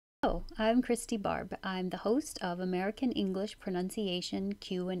Hello, I'm Christy Barb. I'm the host of American English Pronunciation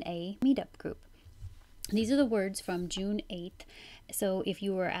Q&A Meetup group. These are the words from June 8th. So if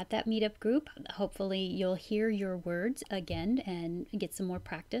you were at that meetup group, hopefully you'll hear your words again and get some more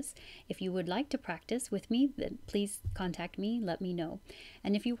practice. If you would like to practice with me, then please contact me, let me know.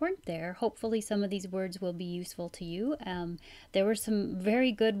 And if you weren't there, hopefully some of these words will be useful to you. There were some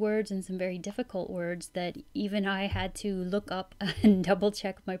very good words and some very difficult words that even I had to look up and double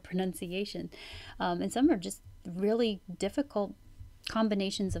check my pronunciation. And some are just really difficult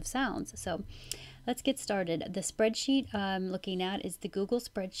combinations of sounds. So let's get started. The spreadsheet I'm looking at is the Google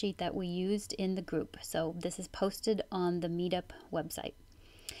spreadsheet that we used in the group. So this is posted on the Meetup website.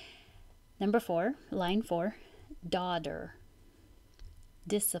 Number 4, line 4, daughter,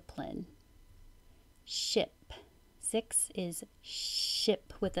 discipline, ship. 6 is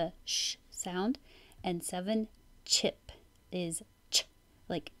ship with a sh sound, and 7, chip is ch,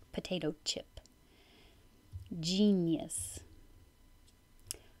 like potato chip. Genius,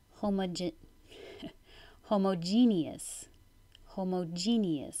 homogeneous,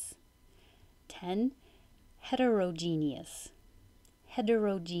 10, heterogeneous,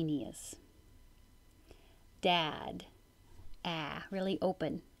 dad, really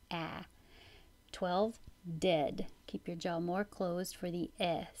open, 12, dead, keep your jaw more closed for the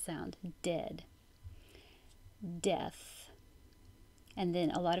sound, dead, death, and then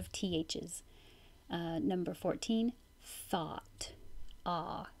a lot of ths. Number 14, thought,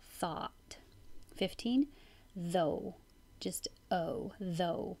 thought. 15, though, just O,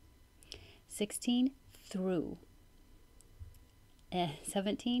 though. 16, through.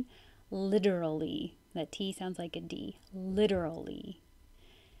 17, literally, that T sounds like a D, literally.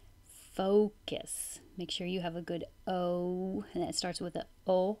 Focus, make sure you have a good O, and it starts with a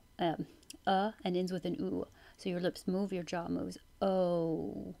O, and ends with an U. So your lips move, your jaw moves,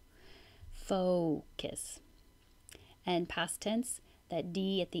 O, focus. And past tense, that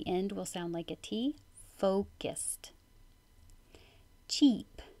D at the end will sound like a T, focused.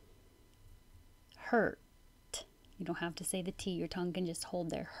 Cheap, hurt. You don't have to say the T, your tongue can just hold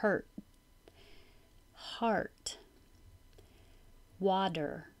there, hurt. Heart,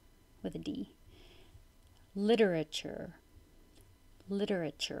 water with a D. Literature, weather,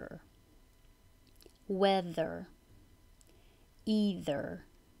 either,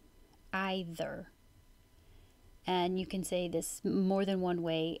 and you can say this more than one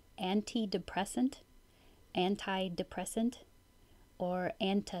way, antidepressant, or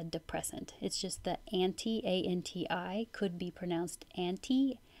antidepressant. It's just the anti, A-N-T-I, could be pronounced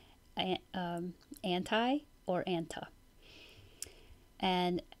anti, or anta.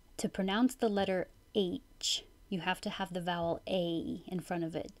 And to pronounce the letter H, you have to have the vowel A in front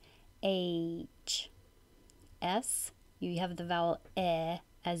of it. H. S, you have the vowel E,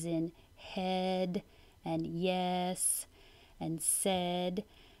 as in head, and yes, and said.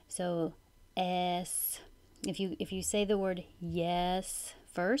 So S, if you say the word yes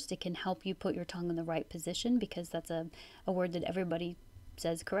first, it can help you put your tongue in the right position, because that's a word that everybody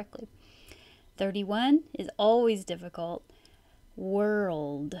says correctly. 31 is always difficult.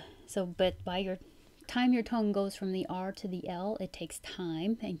 World. So, but by your time your tongue goes from the R to the L, it takes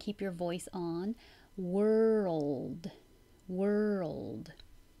time, and keep your voice on. World.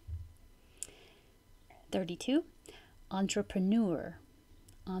 32, entrepreneur,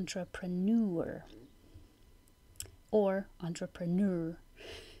 or entrepreneur.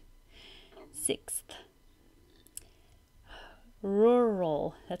 6th,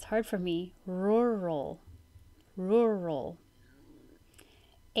 rural, that's hard for me, rural.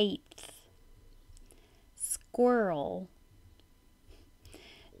 8th, squirrel,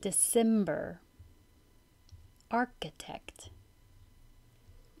 December, architect,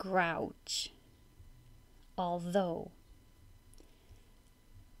 grouch, although.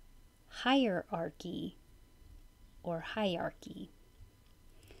 Hierarchy or hierarchy.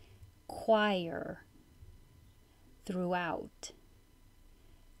 Choir, throughout.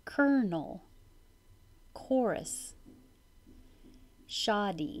 Colonel, chorus.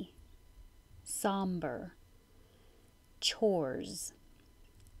 Shoddy, somber. Chores,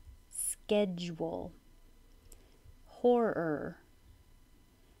 schedule. Horror,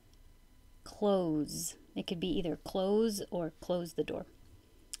 close. It could be either close or close the door.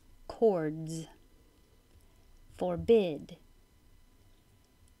 Chords, forbid.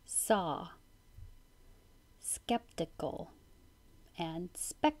 Saw, skeptical, and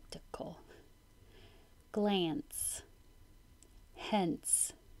spectacle. Glance,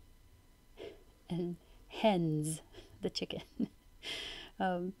 hence, and hens, the chicken.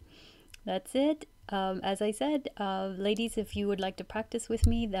 That's it. As I said, ladies, if you would like to practice with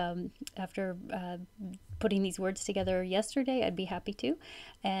me after putting these words together yesterday, I'd be happy to.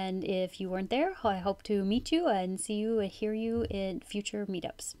 And if you weren't there, I hope to meet you and see you and hear you in future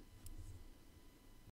meetups.